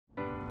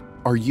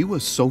Are you a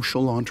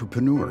social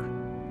entrepreneur?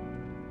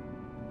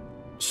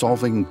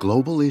 Solving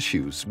global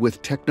issues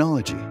with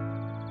technology?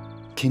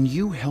 Can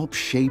you help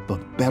shape a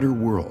better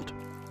world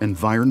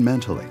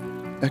environmentally,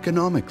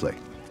 economically,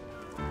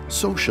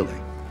 socially?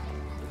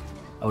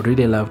 I would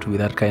really love to be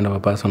that kind of a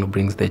person who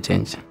brings the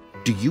change.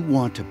 Do you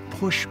want to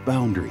push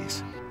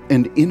boundaries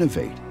and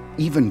innovate,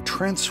 even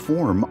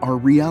transform our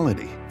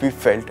reality? We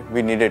felt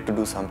we needed to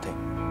do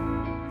something.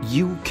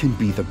 You can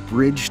be the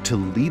bridge to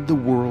lead the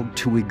world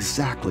to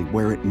exactly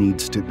where it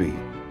needs to be.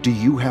 Do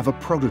you have a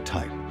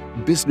prototype,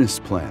 business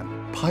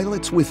plan,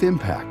 pilots with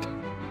impact?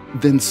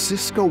 Then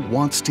Cisco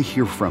wants to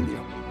hear from you,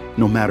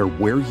 no matter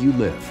where you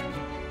live.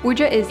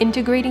 Urja is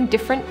integrating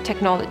different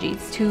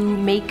technologies to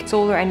make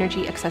solar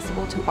energy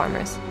accessible to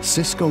farmers.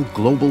 Cisco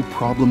Global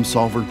Problem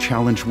Solver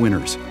Challenge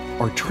winners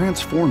are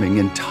transforming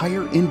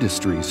entire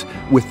industries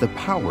with the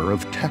power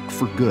of tech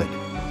for good.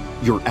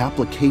 Your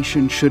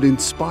application should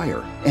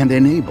inspire and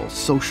enable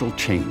social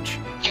change.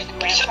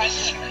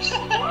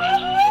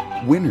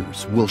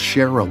 Winners will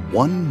share a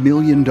 $1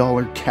 million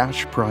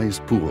cash prize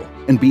pool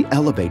and be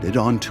elevated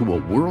onto a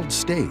world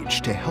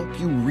stage to help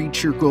you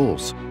reach your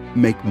goals,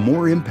 make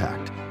more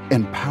impact,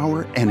 and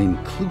power an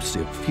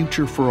inclusive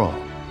future for all.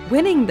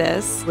 Winning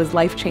this was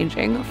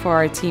life-changing for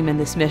our team in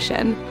this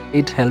mission.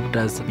 It helped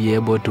us be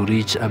able to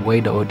reach a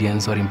wider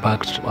audience or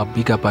impact a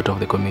bigger part of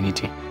the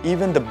community.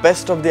 Even the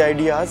best of the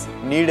ideas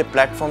need a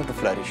platform to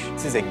flourish.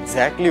 This is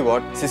exactly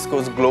what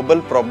Cisco's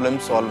Global Problem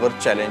Solver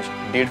Challenge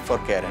did for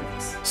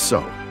CareNX.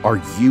 So,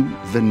 are you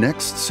the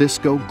next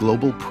Cisco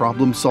Global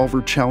Problem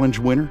Solver Challenge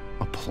winner?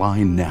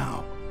 Apply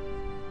now.